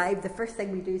morning we arrive, the first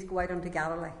thing we do is go out onto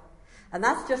Galilee. And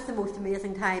that's just the most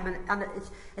amazing time. And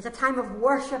it's a time of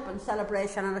worship and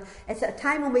celebration. And it's a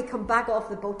time when we come back off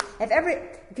the boat.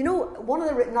 One of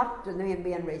the, not the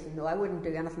main reason, no, I wouldn't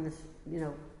do anything as,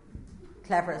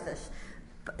 clever as this.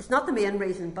 But it's not the main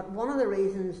reason, but one of the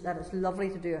reasons that it's lovely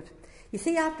to do it. You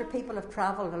see, after people have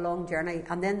travelled a long journey,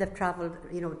 and then they've travelled,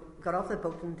 got off the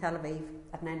boat in Tel Aviv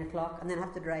at 9 o'clock, and then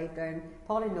have to drive down,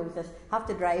 Pauline knows this, have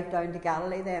to drive down to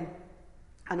Galilee then.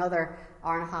 Another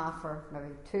hour and a half or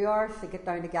maybe 2 hours to get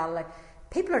down to Galilee.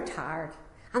 People are tired,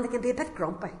 and they can be a bit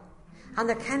grumpy. And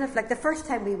they're kind of like, the first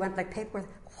time we went, like, people were,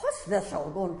 what's this all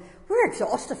going? We're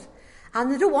exhausted. And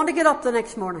they don't want to get up the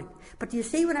next morning. But you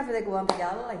see, whenever they go on to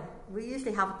Galilee, we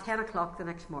usually have at 10 o'clock the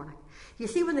next morning. You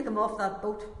see, when they come off that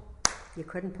boat, you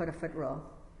couldn't put a foot wrong.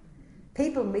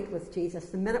 People meet with Jesus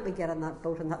the minute we get on that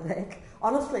boat in that lake.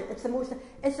 Honestly, it's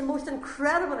the most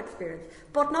incredible experience.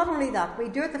 But not only that, we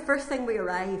do it the first thing we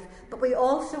arrive, but we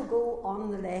also go on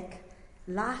the lake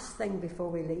last thing before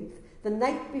we leave. The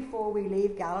night before we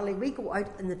leave Galilee, we go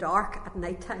out in the dark at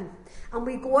night time. And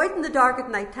we go out in the dark at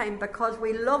night time because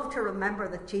we love to remember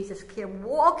that Jesus came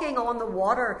walking on the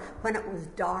water when it was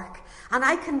dark. And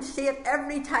I can see it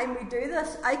every time we do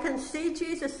this. I can see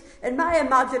Jesus in my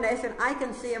imagination. I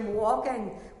can see him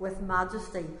walking with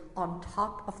majesty on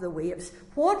top of the waves.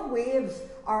 What waves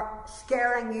are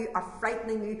scaring you, are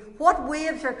frightening you? What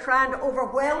waves are trying to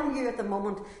overwhelm you at the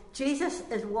moment? Jesus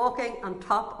is walking on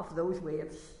top of those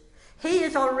waves. He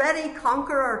is already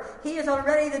conqueror. He is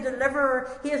already the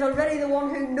deliverer. He is already the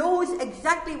one who knows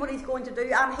exactly what he's going to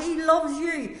do. And he loves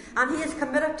you. And he is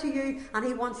committed to you. And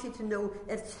he wants you to know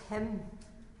it's him.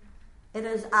 It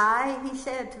is I, he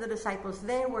said to the disciples.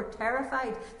 They were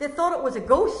terrified. They thought it was a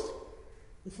ghost.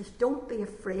 He says, don't be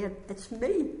afraid. It's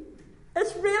me.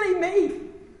 It's really me.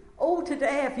 Oh,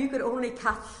 today, if you could only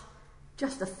catch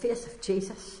just the face of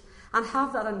Jesus and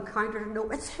have that encounter to know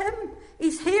it's him.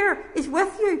 He's here. He's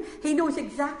with you. He knows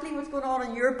exactly what's going on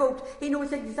in your boat. He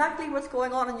knows exactly what's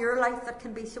going on in your life that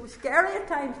can be so scary at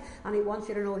times. And he wants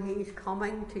you to know he's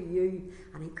coming to you.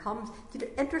 And he comes.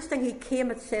 Interesting, he came,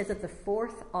 it says, at the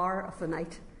 4th hour of the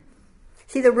night.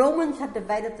 See, the Romans had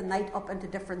divided the night up into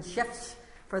different shifts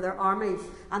for their armies.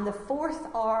 And the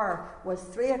 4th hour was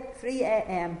 3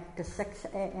 a.m. to 6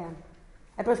 a.m.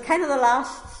 It was kind of the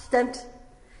last stint.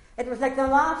 It was like the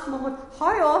last moment.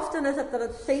 How often is it that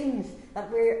it seems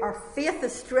that our faith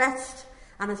is stretched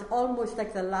and it's almost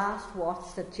like the last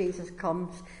watch that Jesus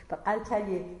comes? But I'll tell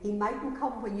you, he mightn't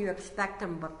come when you expect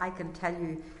him, but I can tell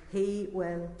you, he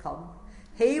will come.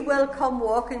 He will come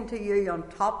walking to you on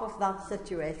top of that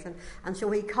situation. And so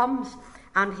he comes,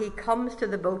 and he comes to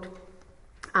the boat,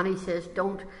 and he says,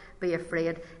 don't be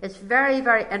afraid. It's very,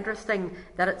 very interesting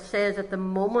that it says at the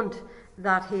moment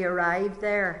that he arrived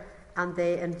there, and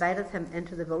they invited him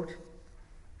into the boat,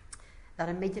 that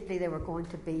immediately they were going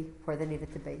to be where they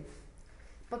needed to be.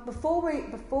 But before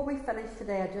we finish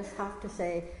today, I just have to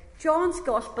say, John's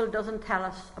Gospel doesn't tell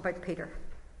us about Peter.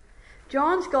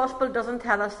 John's Gospel doesn't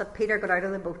tell us that Peter got out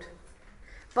of the boat.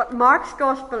 But Mark's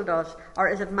Gospel does, or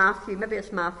is it Matthew? Maybe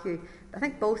it's Matthew. I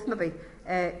think both maybe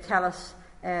tell us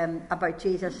about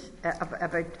Jesus,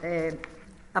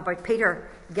 about Peter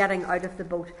getting out of the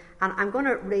boat. And I'm going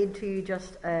to read to you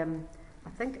just, I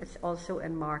think it's also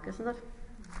in Mark, isn't it?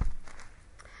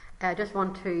 I just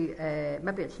want to,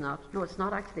 maybe it's not. No, it's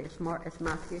not actually, it's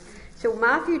Matthew. So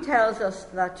Matthew tells us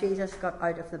that Jesus got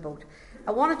out of the boat.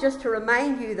 I wanted just to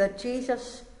remind you that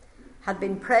Jesus had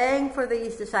been praying for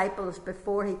these disciples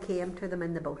before he came to them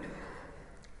in the boat.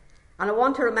 And I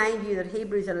want to remind you that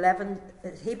Hebrews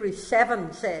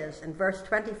 7 says in verse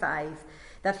 25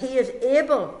 that he is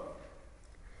able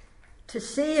to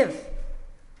save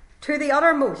to the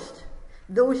uttermost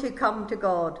those who come to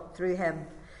God through him,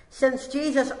 since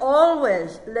Jesus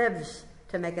always lives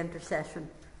to make intercession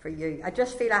for you. I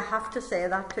just feel I have to say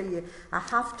that to you. I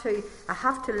have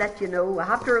to let you know. I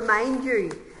have to remind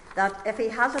you that if he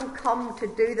hasn't come to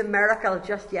do the miracle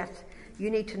just yet, you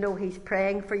need to know he's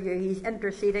praying for you. He's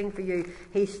interceding for you.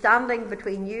 He's standing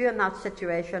between you and that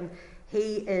situation.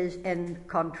 He is in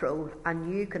control,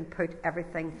 and you can put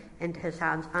everything into his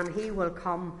hands, and he will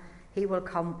come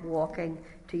walking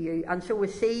to you. And so we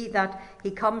see that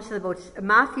he comes to the boat.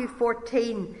 Matthew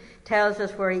 14 tells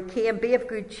us where he came, be of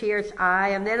good cheer, it's I.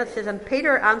 And then it says, and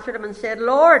Peter answered him and said,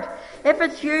 Lord, if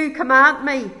it's you, command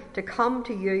me to come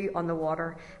to you on the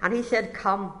water. And he said,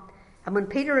 come. And when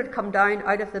Peter had come down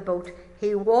out of the boat,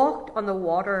 he walked on the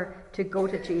water to go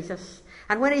to Jesus.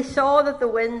 And when he saw that the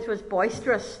wind was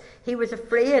boisterous, he was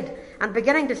afraid, and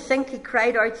beginning to sink, he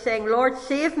cried out, saying, Lord,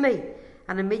 save me.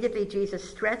 And immediately Jesus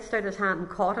stretched out his hand and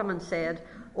caught him and said,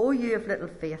 O you of little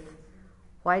faith,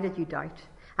 why did you doubt?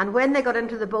 And when they got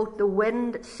into the boat, the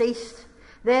wind ceased.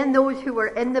 Then those who were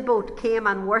in the boat came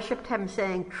and worshipped him,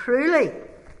 saying, truly,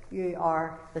 you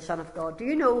are the Son of God. Do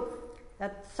you know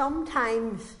that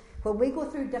sometimes when we go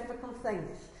through difficult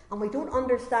things, and we don't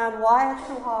understand why it's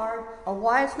so hard, or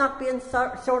why it's not being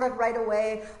sorted right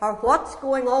away, or what's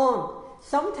going on,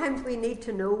 sometimes we need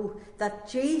to know that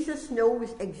Jesus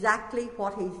knows exactly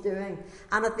what he's doing.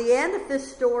 And at the end of this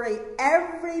story,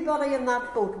 everybody in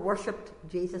that boat worshipped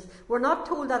Jesus. We're not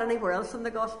told that anywhere else in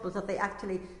the Gospels, that they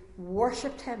actually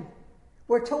worshipped him.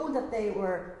 We're told that they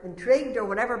were intrigued or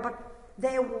whatever, but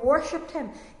they worshipped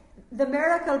him. The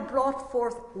miracle brought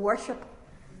forth worship.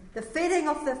 The feeding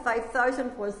of the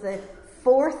 5,000 was the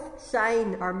 4th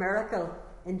sign or miracle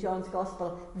in John's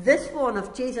Gospel. This one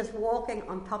of Jesus walking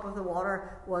on top of the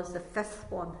water was the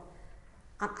 5th one.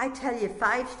 And I tell you,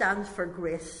 5 stands for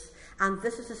grace. And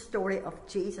this is a story of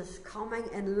Jesus coming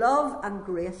in love and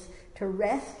grace to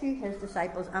rescue his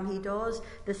disciples. And he does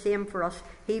the same for us.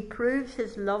 He proves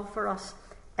his love for us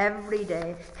every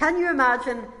day. Can you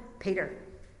imagine Peter?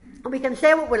 And we can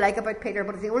say what we like about Peter,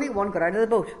 but he's the only one got out of the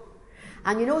boat.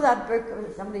 And you know that book,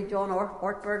 somebody, John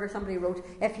Ortberg or somebody wrote,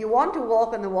 if you want to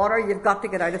walk on the water, you've got to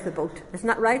get out of the boat. Isn't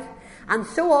that right? And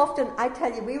so often, I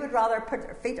tell you, we would rather put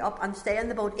our feet up and stay in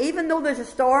the boat. Even though there's a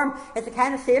storm, it's a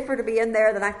kind of safer to be in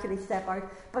there than actually step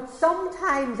out. But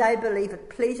sometimes I believe it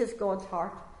pleases God's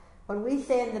heart when we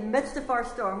say in the midst of our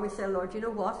storm, we say, Lord, you know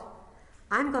what?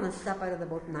 I'm going to step out of the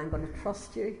boat and I'm going to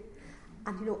trust you.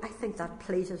 And you know, I think that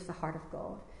pleases the heart of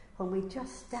God. When we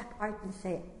just step out and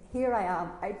say, here I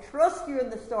am, I trust you in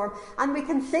the storm. And we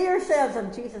can see ourselves,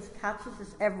 and Jesus catches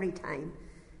us every time.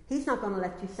 He's not going to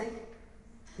let you sink.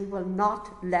 He will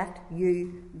not let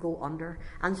you go under.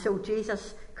 And so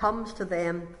Jesus comes to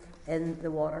them in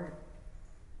the water.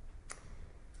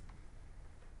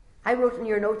 I wrote in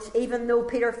your notes, even though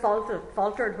Peter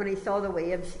faltered when he saw the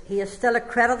waves, he is still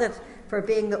accredited for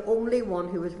being the only one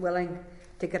who was willing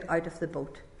to get out of the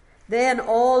boat. Then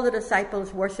all the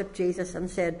disciples worshipped Jesus and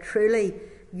said, truly,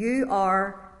 you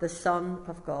are the Son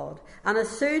of God. And as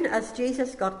soon as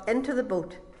Jesus got into the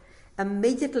boat,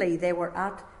 immediately they were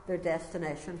at their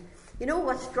destination. You know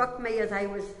what struck me as I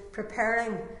was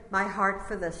preparing my heart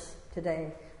for this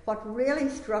today? What really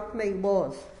struck me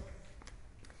was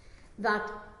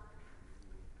that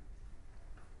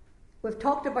we've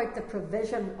talked about the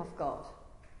provision of God,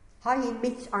 how he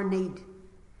meets our need.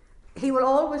 He will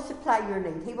always supply your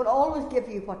need. He will always give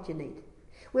you what you need.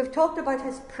 We've talked about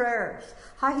his prayers,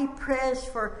 how he prays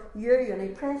for you and he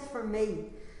prays for me.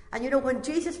 And you know, when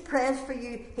Jesus prays for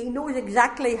you, he knows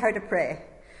exactly how to pray,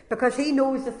 because he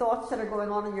knows the thoughts that are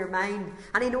going on in your mind,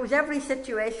 and he knows every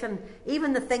situation,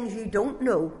 even the things you don't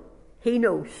know, he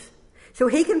knows. So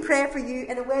he can pray for you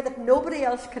in a way that nobody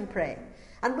else can pray.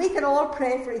 And we can all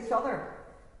pray for each other.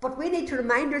 But we need to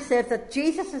remind ourselves that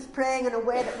Jesus is praying in a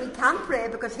way that we can't pray,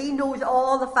 because he knows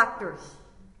all the factors.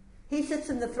 He sits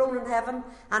in the throne in heaven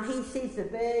and he sees the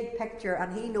big picture,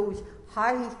 and he knows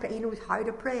how he knows how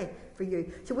to pray for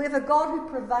you. So we have a God who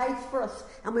provides for us,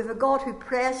 and we have a God who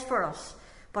prays for us.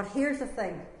 But here's the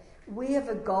thing. We have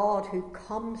a God who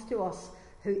comes to us,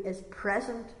 who is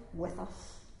present with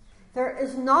us. There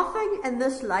is nothing in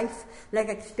this life like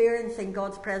experiencing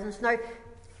God's presence. Now,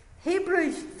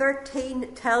 Hebrews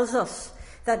 13 tells us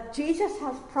that Jesus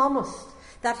has promised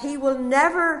that he will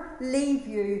never leave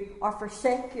you or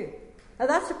forsake you. Now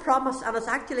that's a promise, and it's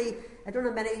actually, I don't know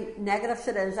how many negatives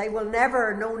it is. I will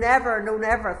never, no never, no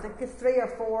never. I think it's 3 or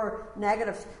 4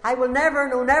 negatives. I will never,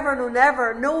 no never, no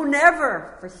never, no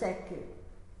never forsake you.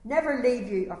 Never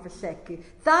leave you or forsake you.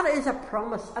 That is a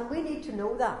promise, and we need to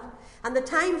know that. And the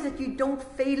times that you don't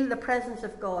feel the presence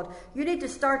of God, you need to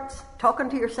start talking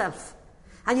to yourself.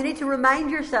 And you need to remind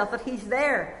yourself that he's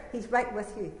there. He's right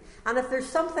with you. And if there's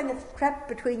something that's crept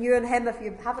between you and him, if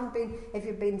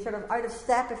you've been sort of out of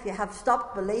step, if you have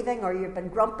stopped believing, or you've been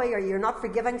grumpy, or you're not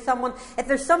forgiving someone, if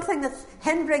there's something that's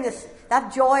hindering us,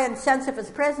 that joy and sense of his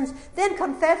presence, then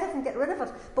confess it and get rid of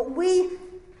it. But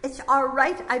it's our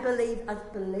right, I believe, as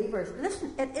believers.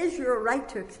 Listen, it is your right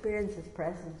to experience his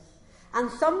presence. And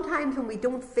sometimes when we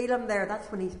don't feel him there,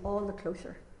 that's when he's all the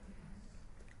closer.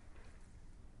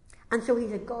 And so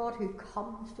he's a God who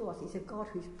comes to us. He's a God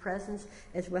whose presence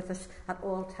is with us at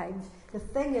all times. The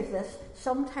thing is this,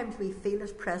 sometimes we feel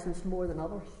his presence more than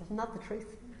others. Isn't that the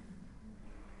truth?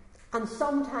 And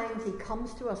sometimes he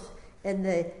comes to us in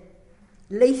the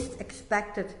least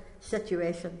expected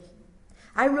situations.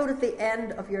 I wrote at the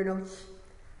end of your notes,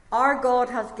 our God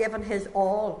has given his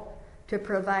all to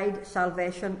provide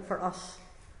salvation for us.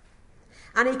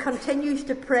 And he continues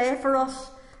to pray for us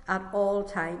at all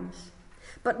times.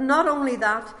 But not only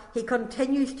that, he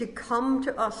continues to come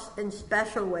to us in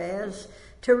special ways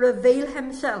to reveal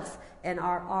himself in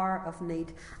our hour of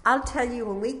need. I'll tell you,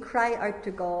 when we cry out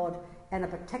to God in a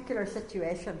particular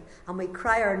situation and we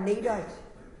cry our need out,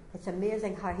 it's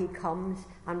amazing how he comes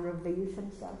and reveals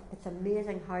himself. It's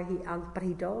amazing how but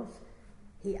he does.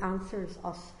 He answers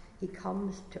us. He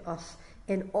comes to us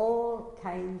in all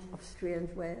kinds of strange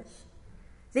ways.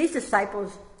 These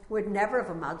disciples would never have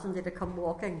imagined they'd have come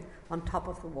walking on top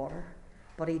of the water,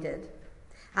 but he did.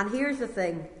 And here's the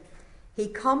thing, he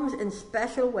comes in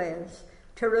special ways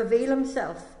to reveal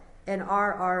himself in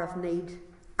our hour of need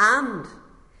and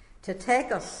to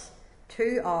take us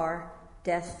to our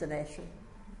destination.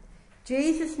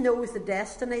 Jesus knows the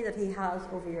destiny that he has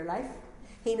over your life.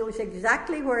 He knows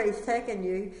exactly where he's taking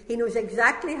you. He knows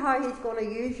exactly how he's going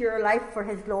to use your life for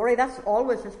his glory. That's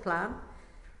always his plan.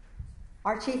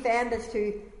 Our chief end is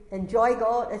to enjoy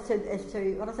God, is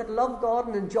to love God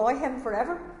and enjoy him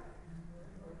forever.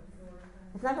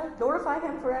 Isn't that right? Glorify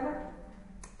him forever.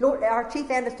 Our chief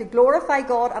end is to glorify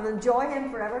God and enjoy him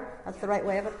forever. That's the right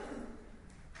way of it.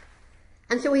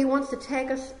 And so he wants to take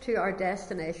us to our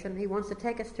destination. He wants to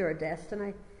take us to our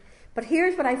destiny. But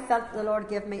here's what I felt the Lord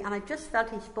give me, and I just felt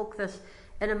he spoke this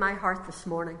into my heart this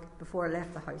morning before I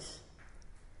left the house.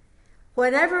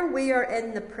 Whenever we are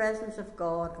in the presence of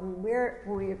God, and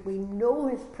we know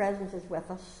his presence is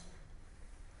with us,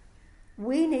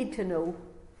 we need to know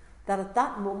that at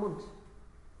that moment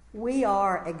we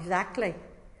are exactly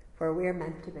where we're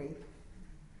meant to be.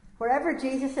 Wherever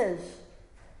Jesus is,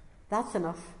 that's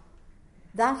enough.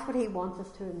 That's what he wants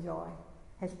us to enjoy,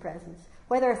 his presence.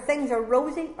 Whether things are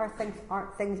rosy or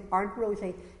things aren't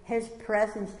rosy, his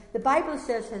presence. The Bible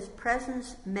says his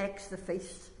presence makes the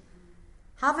feast.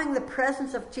 Having the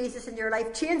presence of Jesus in your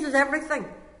life changes everything.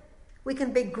 We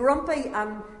can be grumpy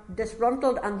and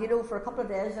disgruntled, and for a couple of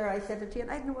days there I said to Jane,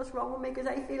 I don't know what's wrong with me, because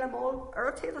I feel I'm all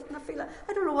irritated and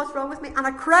I don't know what's wrong with me. And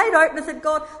I cried out and I said,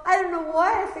 God, I don't know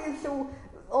why I feel so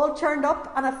all turned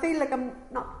up, and I feel like I'm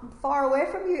not far away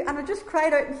from you. And I just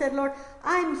cried out and said, Lord,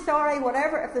 I'm sorry,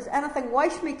 whatever, if there's anything,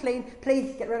 wash me clean,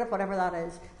 please get rid of whatever that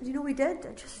is. And we did.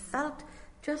 I just felt,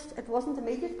 it wasn't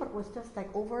immediate, but it was just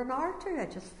like over an hour or two. I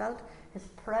just felt his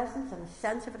presence and a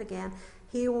sense of it again.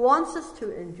 He wants us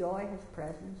to enjoy his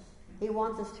presence. He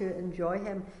wants us to enjoy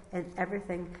him in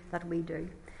everything that we do.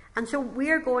 And so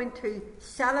we're going to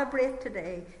celebrate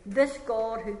today this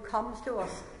God who comes to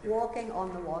us walking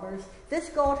on the waters, this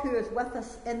God who is with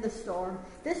us in the storm,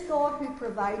 this God who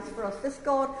provides for us, this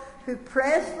God who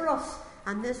prays for us,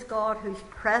 and this God whose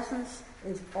presence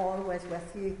is always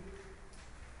with you.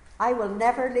 I will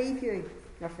never leave you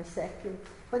nor forsake you.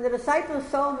 When the disciples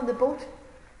saw him in the boat,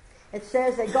 it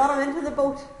says they got him into the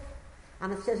boat,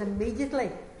 and it says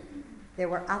immediately they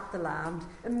were at the land.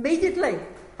 Immediately,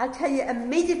 I'll tell you,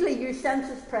 immediately you sense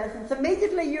his presence.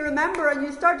 Immediately you remember and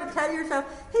you start to tell yourself,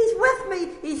 he's with me,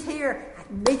 he's here.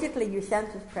 Immediately you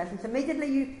sense his presence.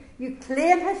 Immediately you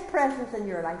claim his presence in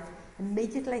your life.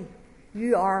 Immediately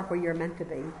you are where you're meant to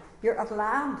be. You're at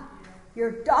land.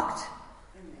 You're docked.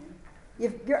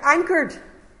 You're anchored.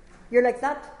 You're like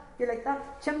that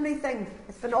chimney thing.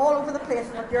 It's been all over the place,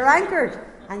 but you're anchored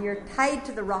and you're tied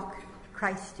to the rock,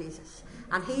 Christ Jesus.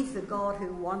 And he's the God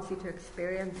who wants you to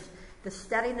experience the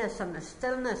steadiness and the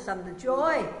stillness and the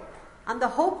joy and the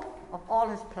hope of all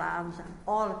his plans and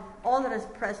all that his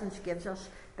presence gives us.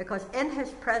 Because in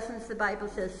his presence, the Bible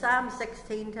says, Psalm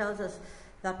 16 tells us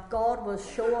that God will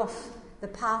show us the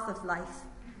path of life.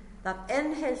 That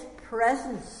in his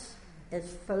presence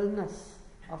is fullness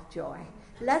of joy.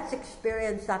 Let's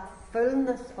experience that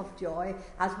fullness of joy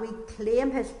as we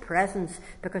claim his presence,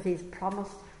 because he's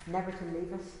promised never to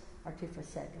leave us or to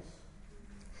forsake us.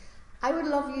 I would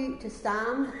love you to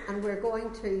stand, and we're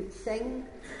going to sing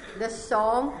this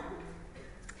song.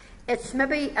 It's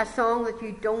maybe a song that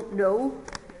you don't know.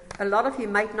 A lot of you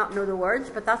might not know the words,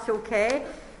 but that's okay.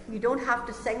 You don't have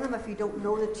to sing them if you don't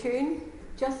know the tune.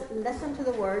 Just listen to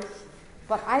the words.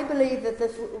 But I believe that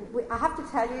I have to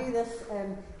tell you this,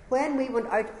 when we went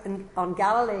out on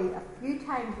Galilee, a few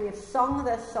times we have sung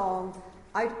this song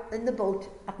out in the boat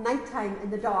at night time in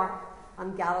the dark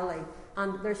on Galilee.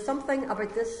 And there's something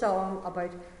about this song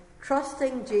about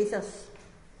trusting Jesus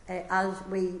as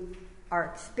we are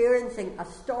experiencing a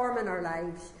storm in our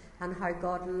lives, and how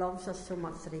God loves us so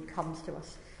much that he comes to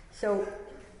us. So,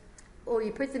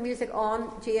 you put the music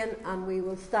on, Jane, and we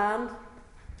will stand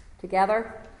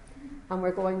together and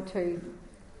we're going to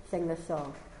sing this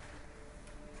song.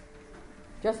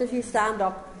 Just as you stand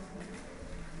up,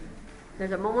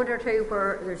 there's a moment or two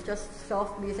where there's just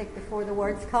soft music before the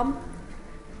words come.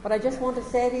 But I just want to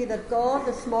say to you that God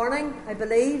this morning, I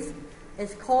believe,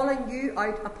 is calling you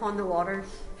out upon the waters.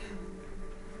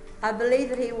 I believe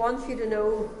that he wants you to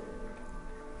know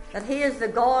that he is the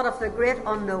God of the great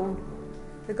unknown,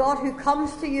 the God who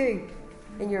comes to you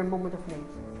in your moment of need.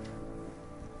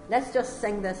 Let's just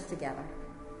sing this together.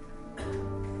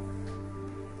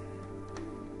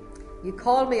 You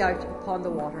call me out upon the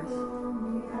waters.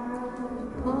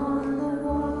 Upon the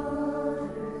waters,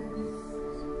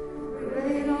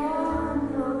 great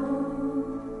unknown.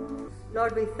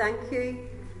 Lord, we thank you.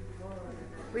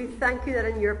 We thank you that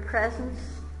in your presence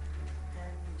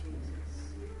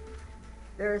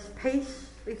there is peace.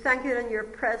 We thank you that in your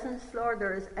presence, Lord,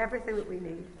 there is everything that we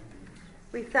need.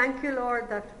 We thank you, Lord,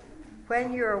 that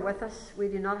when you are with us, we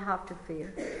do not have to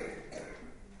fear.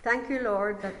 Thank you,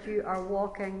 Lord, that you are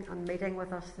walking and meeting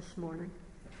with us this morning.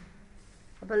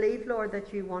 I believe, Lord,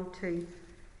 that you want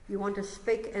to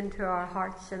speak into our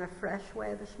hearts in a fresh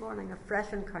way this morning, a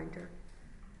fresh encounter.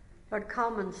 Lord,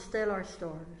 come and still our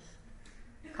storms.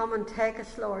 Come and take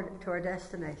us, Lord, to our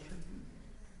destination.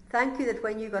 Thank you that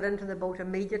when you got into the boat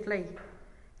immediately,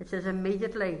 it says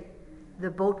immediately, the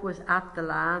boat was at the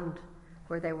land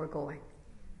where they were going.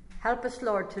 Help us,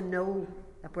 Lord, to know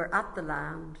that we're at the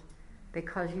land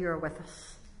because you are with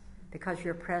us, because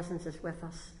your presence is with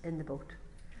us in the boat.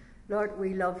 Lord,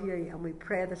 we love you, and we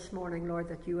pray this morning, Lord,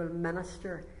 that you will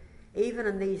minister. Even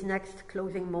in these next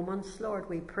closing moments, Lord,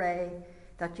 we pray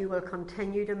that you will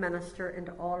continue to minister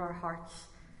into all our hearts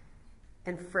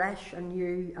in fresh and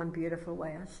new and beautiful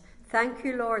ways. Thank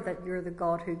you, Lord, that you're the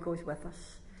God who goes with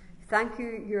us. Thank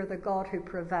you, you're the God who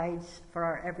provides for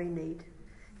our every need.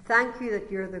 Thank you that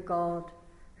you're the God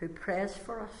who prays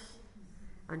for us,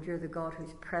 and you're the God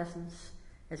whose presence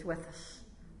is with us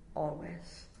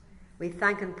always. We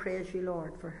thank and praise you,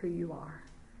 Lord, for who you are.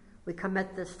 We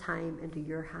commit this time into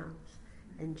your hands.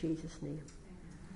 In Jesus' name.